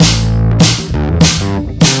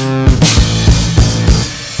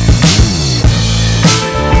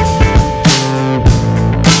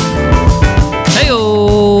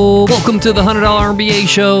to the $100 MBA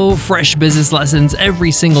show, fresh business lessons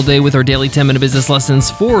every single day with our daily 10-minute business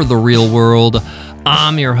lessons for the real world.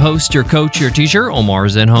 I'm your host, your coach, your teacher, Omar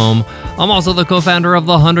Zenhom. I'm also the co-founder of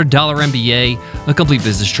the $100 MBA, a complete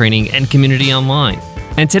business training and community online.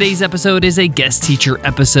 And today's episode is a guest teacher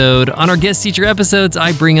episode. On our guest teacher episodes,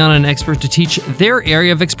 I bring on an expert to teach their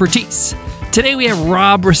area of expertise. Today we have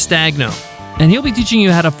Rob Ristagno, and he'll be teaching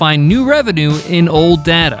you how to find new revenue in old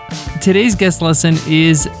data. Today's guest lesson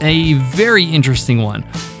is a very interesting one.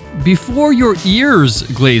 Before your ears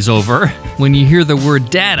glaze over when you hear the word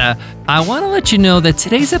data, I want to let you know that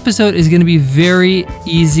today's episode is going to be very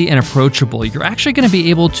easy and approachable. You're actually going to be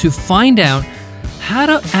able to find out how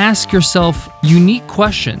to ask yourself unique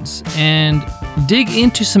questions and dig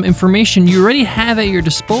into some information you already have at your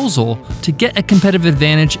disposal to get a competitive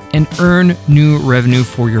advantage and earn new revenue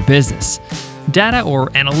for your business. Data or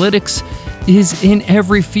analytics is in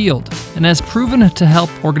every field and has proven to help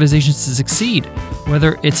organizations to succeed.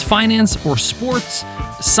 Whether it's finance or sports,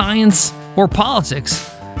 science or politics,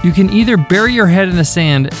 you can either bury your head in the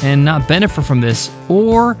sand and not benefit from this,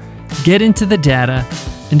 or get into the data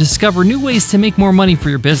and discover new ways to make more money for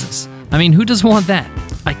your business. I mean, who doesn't want that?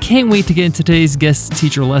 I can't wait to get into today's guest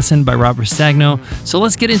teacher lesson by Rob Ristagno. So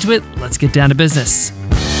let's get into it. Let's get down to business.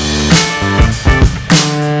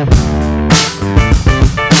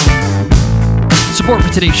 Support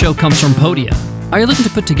for today's show comes from Podia. Are you looking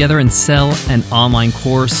to put together and sell an online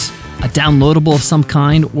course, a downloadable of some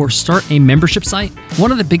kind, or start a membership site?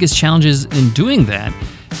 One of the biggest challenges in doing that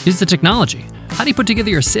is the technology. How do you put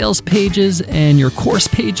together your sales pages and your course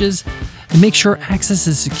pages and make sure access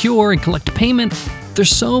is secure and collect payment? There's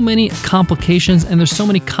so many complications and there's so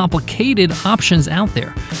many complicated options out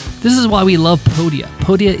there. This is why we love Podia.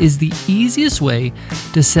 Podia is the easiest way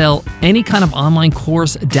to sell any kind of online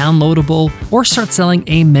course, downloadable, or start selling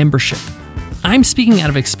a membership. I'm speaking out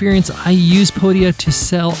of experience. I use Podia to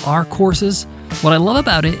sell our courses. What I love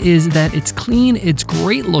about it is that it's clean, it's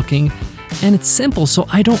great looking, and it's simple, so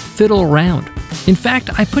I don't fiddle around. In fact,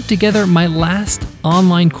 I put together my last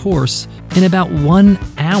online course in about 1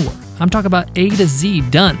 hour. I'm talking about A to Z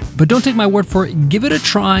done. But don't take my word for it. Give it a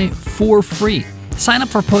try for free. Sign up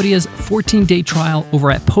for Podia's 14-day trial over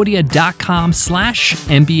at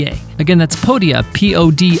podia.com/MBA. Again, that's Podia,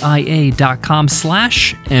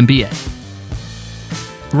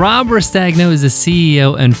 PODIA.com/MBA. Rob Ristagno is the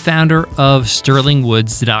CEO and founder of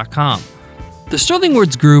SterlingWoods.com. The Sterling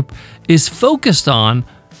Woods Group is focused on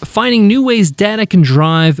finding new ways data can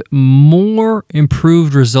drive more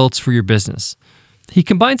improved results for your business. He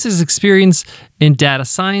combines his experience in data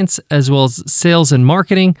science as well as sales and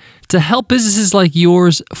marketing to help businesses like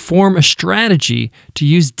yours form a strategy to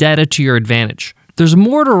use data to your advantage. There's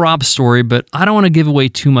more to Rob's story, but I don't want to give away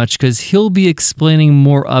too much because he'll be explaining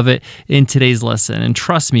more of it in today's lesson. And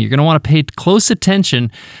trust me, you're going to want to pay close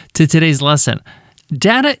attention to today's lesson.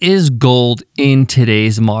 Data is gold in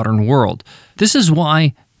today's modern world. This is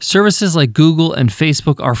why services like Google and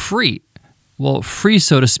Facebook are free. Well, free,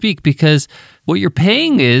 so to speak, because what you're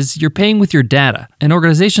paying with your data. And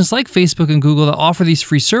organizations like Facebook and Google that offer these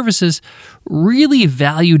free services really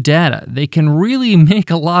value data. They can really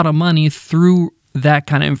make a lot of money through that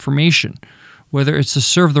kind of information, whether it's to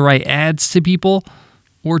serve the right ads to people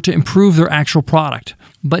or to improve their actual product.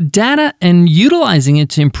 But data and utilizing it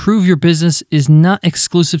to improve your business is not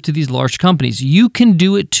exclusive to these large companies. You can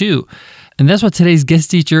do it too. And that's what today's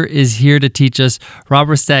guest teacher is here to teach us, Rob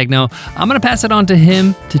Ristagno. I'm going to pass it on to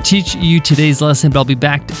him to teach you today's lesson, but I'll be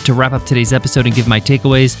back to wrap up today's episode and give my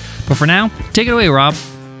takeaways. But for now, take it away, Rob.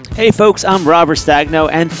 Hey folks, I'm Rob Ristagno,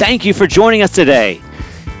 and thank you for joining us today.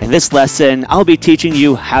 In this lesson, I'll be teaching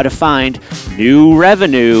you how to find new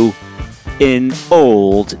revenue in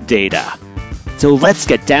old data. So let's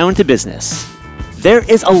get down to business. There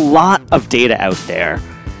is a lot of data out there,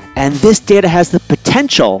 and this data has the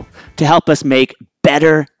potential to help us make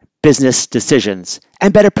better business decisions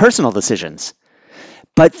and better personal decisions.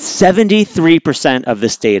 But 73% of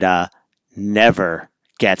this data never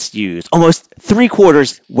gets used, almost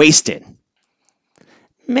 3/4 wasted.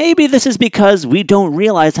 Maybe this is because we don't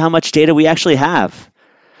realize how much data we actually have.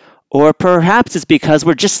 Or perhaps it's because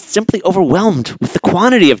we're just simply overwhelmed with the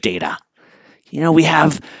quantity of data. We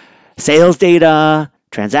have sales data,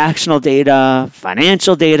 transactional data,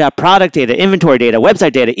 financial data, product data, inventory data,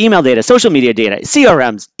 website data, email data, social media data,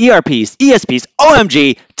 CRMs, ERPs, ESPs,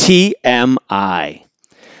 OMG, TMI.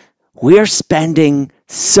 We're spending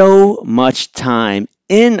so much time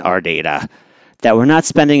in our data that we're not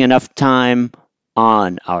spending enough time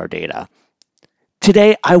on our data.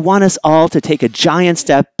 Today, I want us all to take a giant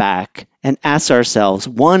step back and ask ourselves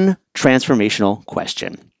one transformational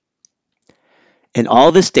question. In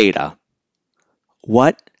all this data,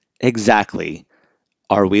 What exactly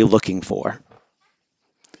are we looking for?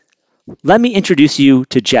 Let me introduce you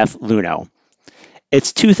to Jeff Luhnow.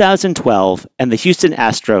 It's 2012, and the Houston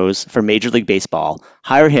Astros for Major League Baseball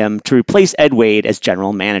hire him to replace Ed Wade as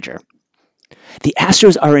general manager. The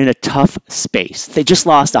Astros are in a tough space. They just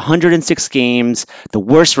lost 106 games, the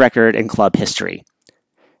worst record in club history.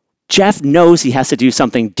 Jeff knows he has to do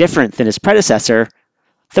something different than his predecessor.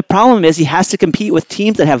 The problem is he has to compete with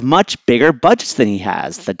teams that have much bigger budgets than he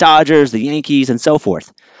has, the Dodgers, the Yankees, and so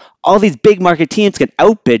forth. All these big market teams can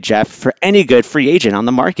outbid Jeff for any good free agent on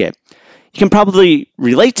the market. You can probably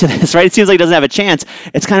relate to this, right? It seems like he doesn't have a chance.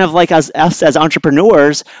 It's kind of like us as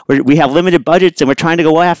entrepreneurs, where we have limited budgets and we're trying to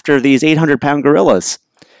go after these 800-pound gorillas.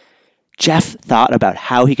 Jeff thought about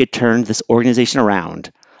how he could turn this organization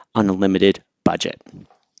around on a limited budget.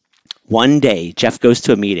 One day, Jeff goes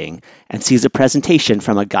to a meeting and sees a presentation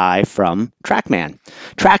from a guy from TrackMan.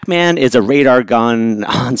 TrackMan is a radar gun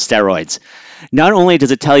on steroids. Not only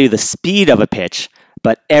does it tell you the speed of a pitch,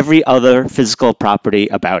 but every other physical property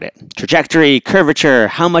about it. Trajectory, curvature,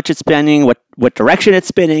 how much it's spinning, what direction it's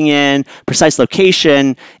spinning in, precise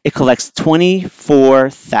location. It collects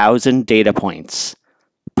 24,000 data points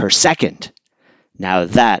per second. Now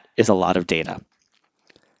that is a lot of data.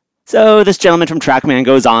 So this gentleman from TrackMan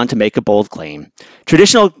goes on to make a bold claim.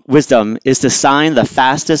 Traditional wisdom is to sign the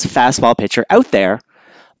fastest fastball pitcher out there,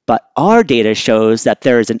 but our data shows that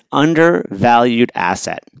there is an undervalued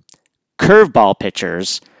asset. Curveball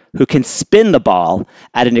pitchers who can spin the ball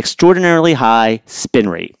at an extraordinarily high spin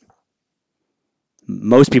rate.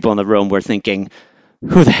 Most people in the room were thinking,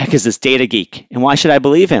 who the heck is this data geek, and why should I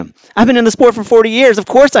believe him? I've been in the sport for 40 years. Of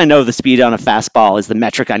course I know the speed on a fastball is the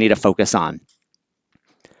metric I need to focus on.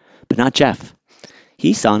 But not Jeff.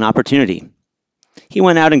 He saw an opportunity. He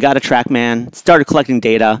went out and got a TrackMan, started collecting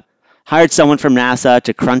data, hired someone from NASA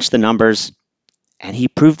to crunch the numbers, and he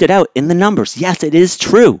proved it out in the numbers. Yes, it is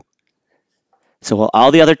true. So while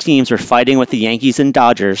all the other teams were fighting with the Yankees and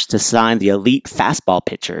Dodgers to sign the elite fastball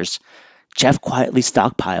pitchers, Jeff quietly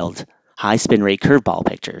stockpiled high spin rate curveball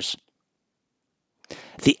pitchers.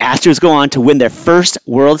 The Astros go on to win their first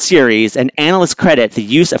World Series, and analysts credit the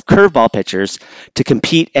use of curveball pitchers to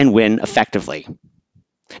compete and win effectively.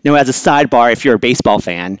 Now, as a sidebar, if you're a baseball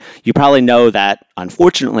fan, you probably know that,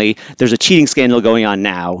 unfortunately, there's a cheating scandal going on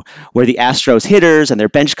now where the Astros hitters and their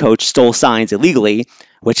bench coach stole signs illegally,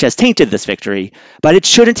 which has tainted this victory, but it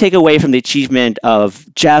shouldn't take away from the achievement of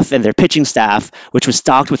Jeff and their pitching staff, which was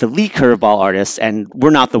stocked with elite curveball artists, and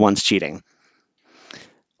we're not the ones cheating.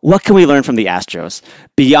 What can we learn from the Astros?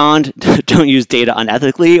 Beyond don't use data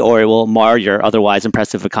unethically or it will mar your otherwise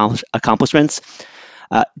impressive accomplishments,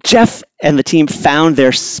 Jeff and the team found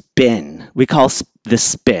their spin. We call this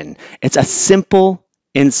spin. It's a simple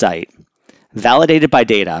insight validated by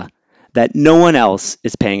data that no one else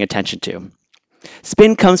is paying attention to.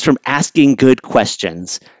 Spin comes from asking good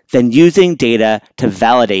questions, then using data to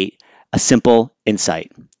validate a simple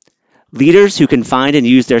insight. Leaders who can find and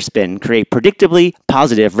use their spin create predictably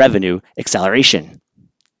positive revenue acceleration.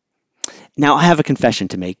 Now, I have a confession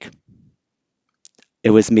to make. It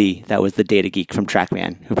was me that was the data geek from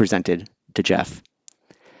TrackMan who presented to Jeff.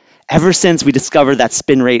 Ever since we discovered that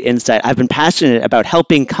spin rate insight, I've been passionate about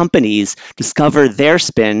helping companies discover their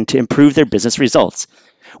spin to improve their business results.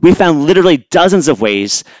 We found literally dozens of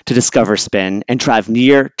ways to discover spin and drive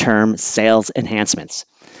near-term sales enhancements.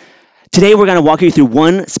 Today, we're going to walk you through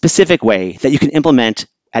one specific way that you can implement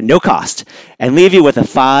at no cost and leave you with a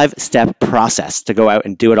 5-step process to go out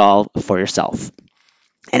and do it all for yourself.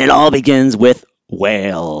 And it all begins with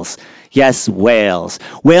whales. Yes, whales.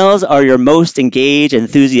 Whales are your most engaged,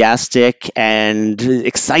 enthusiastic, and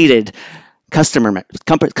excited customers.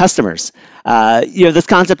 This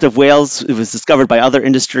concept of whales was discovered by other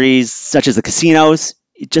industries, such as the casinos.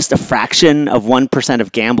 Just a fraction of 1%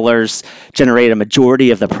 of gamblers generate a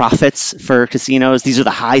majority of the profits for casinos. These are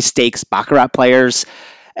the high-stakes baccarat players.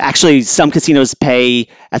 Actually, some casinos pay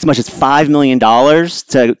as much as $5 million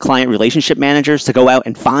to client relationship managers to go out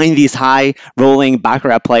and find these high-rolling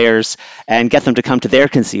baccarat players and get them to come to their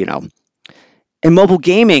casino. In mobile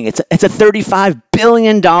gaming, it's a $35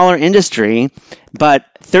 billion industry, but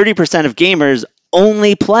 30% of gamers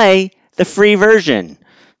only play the free version.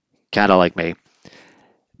 Kind of like me.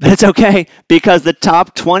 But it's okay because the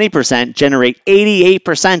top 20% generate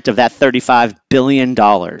 88% of that $35 billion.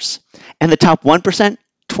 And the top 1%,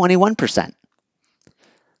 21%.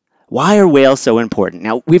 Why are whales so important?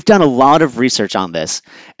 Now, we've done a lot of research on this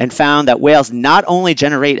and found that whales not only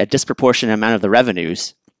generate a disproportionate amount of the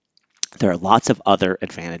revenues, there are lots of other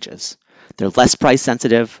advantages. They're less price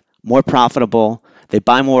sensitive, more profitable, they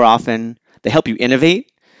buy more often, they help you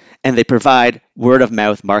innovate, and they provide word of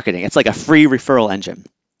mouth marketing. It's like a free referral engine.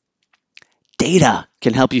 Data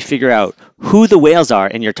can help you figure out who the whales are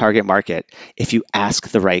in your target market if you ask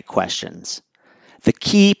the right questions. The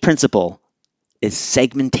key principle is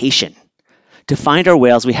segmentation. To find our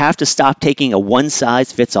whales, we have to stop taking a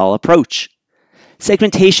one-size-fits-all approach.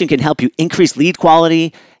 Segmentation can help you increase lead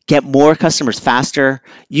quality, get more customers faster,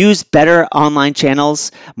 use better online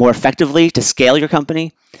channels more effectively to scale your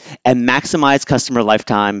company, and maximize customer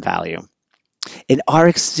lifetime value. In our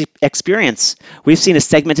experience, we've seen a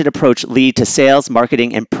segmented approach lead to sales,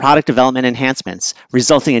 marketing, and product development enhancements,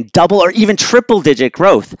 resulting in double or even triple-digit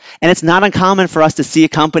growth. And it's not uncommon for us to see a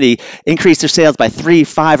company increase their sales by 3,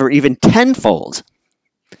 5, or even tenfold.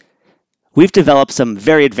 We've developed some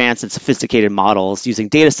very advanced and sophisticated models using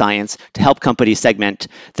data science to help companies segment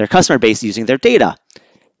their customer base using their data.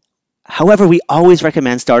 However, we always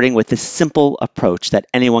recommend starting with this simple approach that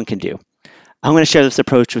anyone can do. I'm going to share this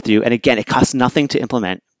approach with you, and again, it costs nothing to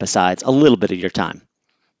implement besides a little bit of your time.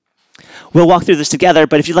 We'll walk through this together,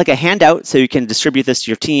 but if you'd like a handout so you can distribute this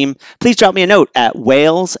to your team, please drop me a note at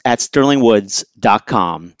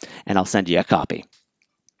whales@sterlingwoods.com, and I'll send you a copy.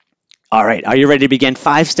 All right, are you ready to begin?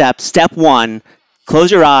 5 steps. Step 1,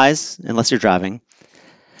 close your eyes, unless you're driving.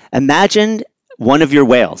 Imagine one of your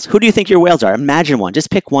whales. Who do you think your whales are? Imagine one.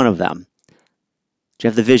 Just pick one of them. Do you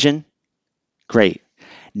have the vision? Great.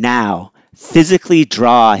 Now, physically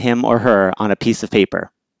draw him or her on a piece of paper.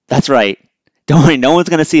 That's right. Don't worry, no one's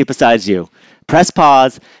going to see it besides you. Press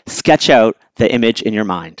pause, sketch out the image in your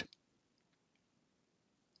mind.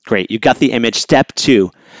 Great, you got the image. Step 2,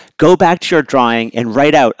 go back to your drawing and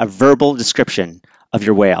write out a verbal description of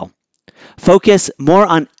your whale. Focus more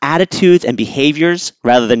on attitudes and behaviors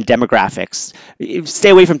rather than demographics. Stay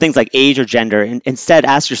away from things like age or gender, and instead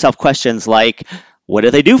ask yourself questions like, what do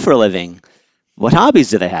they do for a living? What hobbies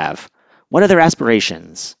do they have? What are their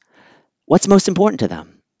aspirations? What's most important to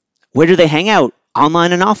them? Where do they hang out,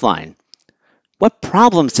 online and offline? What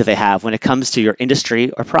problems do they have when it comes to your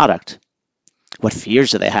industry or product? What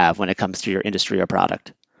fears do they have when it comes to your industry or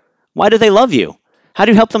product? Why do they love you? How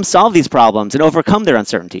do you help them solve these problems and overcome their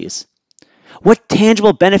uncertainties? What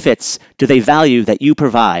tangible benefits do they value that you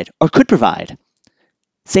provide or could provide?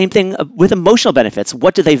 Same thing with emotional benefits.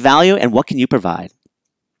 What do they value and what can you provide?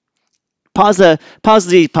 Pause the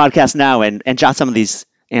podcast now and jot some of these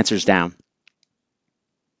answers down.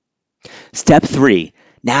 Step 3,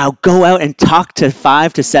 now go out and talk to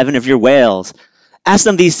 5 to 7 of your whales. Ask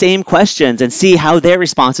them these same questions and see how their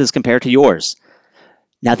responses compare to yours.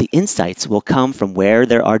 Now the insights will come from where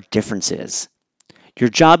there are differences. Your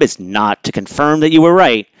job is not to confirm that you were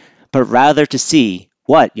right, but rather to see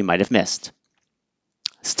what you might have missed.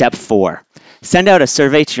 Step 4, send out a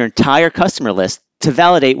survey to your entire customer list to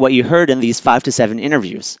validate what you heard in these 5 to 7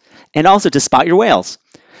 interviews, and also to spot your whales.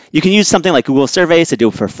 You can use something like Google Surveys to do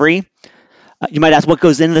it for free. You might ask what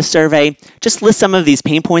goes into the survey. Just list some of these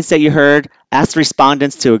pain points that you heard, ask the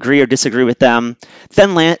respondents to agree or disagree with them,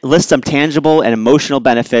 then list some tangible and emotional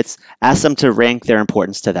benefits, ask them to rank their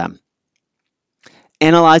importance to them.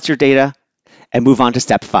 Analyze your data and move on to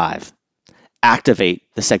step 5. Activate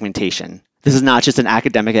the segmentation. This is not just an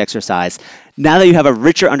academic exercise. Now that you have a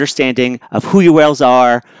richer understanding of who your whales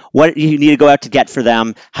are, what you need to go out to get for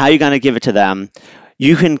them, how you're going to give it to them,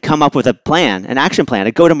 you can come up with a plan, an action plan,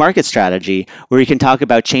 a go-to-market strategy where you can talk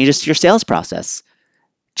about changes to your sales process,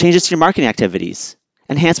 changes to your marketing activities,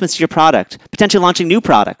 enhancements to your product, potentially launching new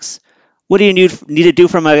products. What do you need to do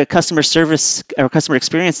from a customer service or customer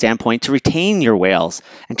experience standpoint to retain your whales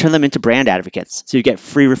and turn them into brand advocates so you get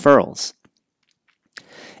free referrals?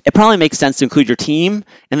 It probably makes sense to include your team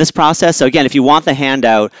in this process. So again, if you want the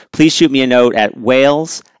handout, please shoot me a note at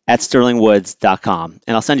whales@sterlingwoods.com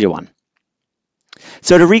and I'll send you one.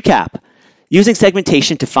 So to recap, using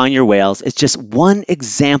segmentation to find your whales is just one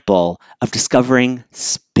example of discovering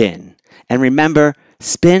spin. And remember,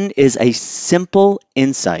 spin is a simple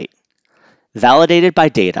insight validated by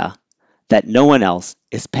data that no one else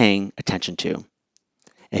is paying attention to.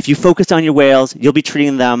 If you focus on your whales, you'll be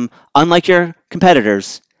treating them unlike your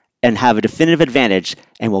competitors and have a definitive advantage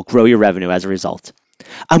and will grow your revenue as a result.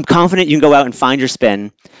 I'm confident you can go out and find your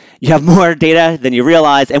spin. You have more data than you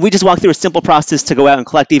realize, and we just walked through a simple process to go out and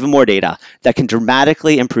collect even more data that can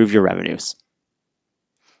dramatically improve your revenues.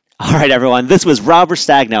 All right, everyone, this was Rob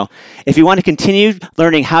Ristagno. If you want to continue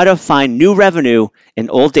learning how to find new revenue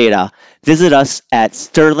in old data, visit us at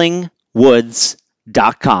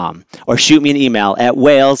sterlingwoods.com or shoot me an email at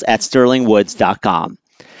whales@sterlingwoods.com.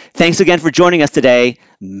 Thanks again for joining us today.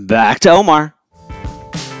 Back to Omar.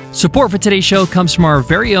 Support for today's show comes from our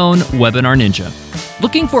very own Webinar Ninja.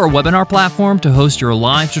 Looking for a webinar platform to host your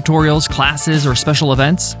live tutorials, classes, or special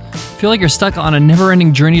events? Feel like you're stuck on a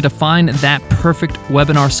never-ending journey to find that perfect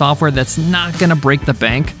webinar software that's not going to break the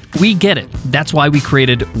bank? We get it. That's why we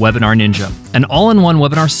created Webinar Ninja, an all-in-one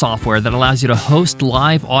webinar software that allows you to host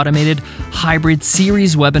live, automated, hybrid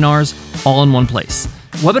series webinars all in one place.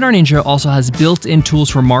 Webinar Ninja also has built-in tools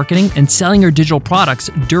for marketing and selling your digital products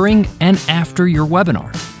during and after your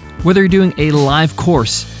webinar. Whether you're doing a live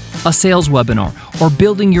course, a sales webinar, or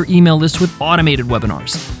building your email list with automated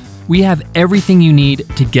webinars, we have everything you need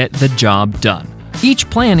to get the job done. Each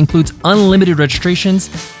plan includes unlimited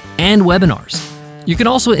registrations and webinars. You can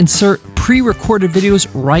also insert pre-recorded videos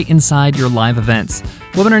right inside your live events.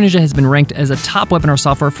 Webinar Ninja has been ranked as a top webinar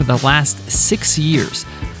software for the last 6 years.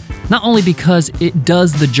 Not only because it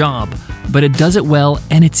does the job, but it does it well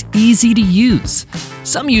and it's easy to use.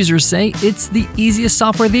 Some users say it's the easiest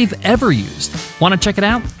software they've ever used. Want to check it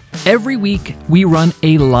out? Every week, we run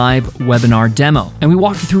a live webinar demo, and we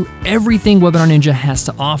walk you through everything Webinar Ninja has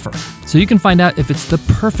to offer, so you can find out if it's the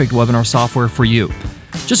perfect webinar software for you.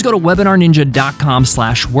 Just go to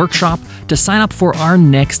webinarninja.com/workshop to sign up for our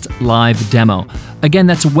next live demo. Again,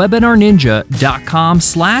 that's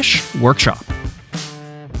webinarninja.com/workshop.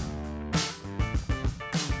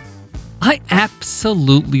 I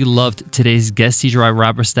absolutely loved today's guest teacher,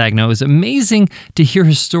 Robert Ristagno. It was amazing to hear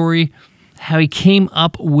his story, how he came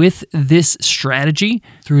up with this strategy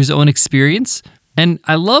through his own experience. And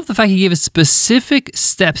I love the fact he gave us specific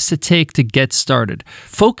steps to take to get started,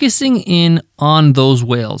 focusing in on those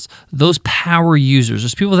whales, those power users,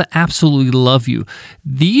 those people that absolutely love you.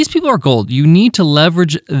 These people are gold. You need to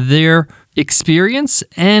leverage their experience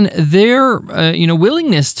and their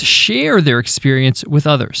willingness to share their experience with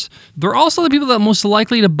others. They're also the people that are most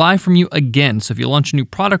likely to buy from you again. So if you launch a new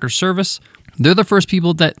product or service, they're the first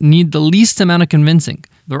people that need the least amount of convincing.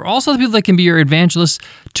 They're also the people that can be your evangelists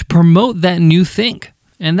to promote that new thing.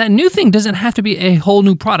 And that new thing doesn't have to be a whole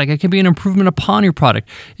new product. It can be an improvement upon your product.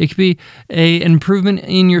 It could be an improvement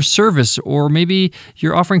in your service, or maybe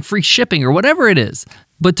you're offering free shipping or whatever it is.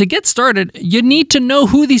 But to get started, you need to know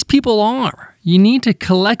who these people are. You need to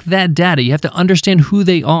collect that data. You have to understand who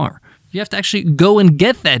they are. You have to actually go and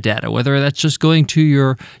get that data, whether that's just going to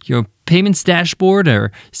your payments dashboard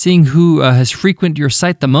or seeing who has frequented your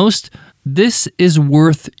site the most. This is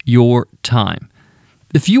worth your time.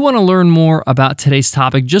 If you want to learn more about today's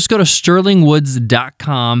topic, just go to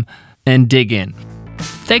sterlingwoods.com and dig in.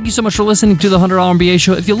 Thank you so much for listening to the $100 MBA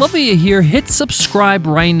Show. If you love what you hear, hit subscribe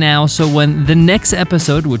right now so when the next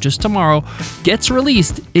episode, which is tomorrow, gets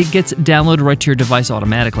released, it gets downloaded right to your device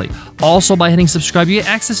automatically. Also, by hitting subscribe, you get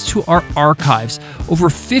access to our archives, over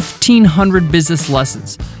 1,500 business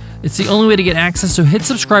lessons. It's the only way to get access, so hit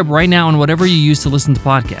subscribe right now on whatever you use to listen to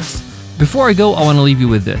podcasts. Before I go, I want to leave you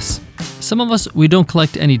with this. Some of us, we don't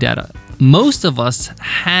collect any data. Most of us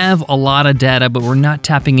have a lot of data, but we're not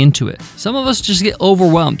tapping into it. Some of us just get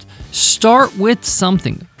overwhelmed. Start with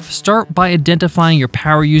something. Start by identifying your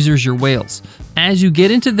power users, your whales. As you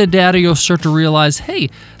get into the data, you'll start to realize,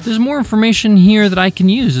 hey, there's more information here that I can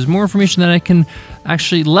use. There's more information that I can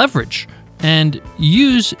actually leverage and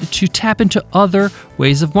use to tap into other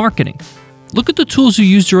ways of marketing. Look at the tools you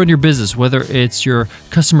use to run your business, whether it's your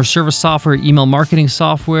customer service software, email marketing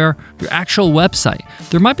software, your actual website.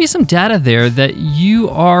 There might be some data there that you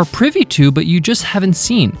are privy to, but you just haven't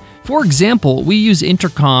seen. For example, we use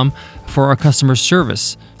Intercom for our customer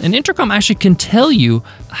service. And Intercom actually can tell you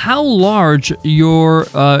how large your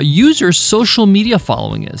user's social media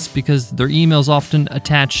following is, because their email is often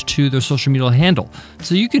attached to their social media handle.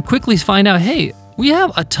 So you can quickly find out, hey, we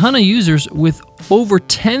have a ton of users with over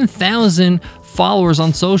 10,000 followers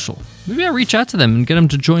on social. Maybe I reach out to them and get them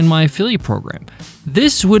to join my affiliate program.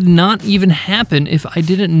 This would not even happen if I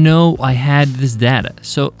didn't know I had this data.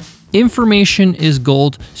 So information is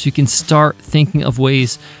gold, so you can start thinking of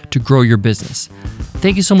ways to grow your business.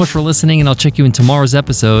 Thank you so much for listening, and I'll check you in tomorrow's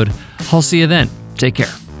episode. I'll see you then. Take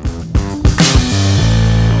care.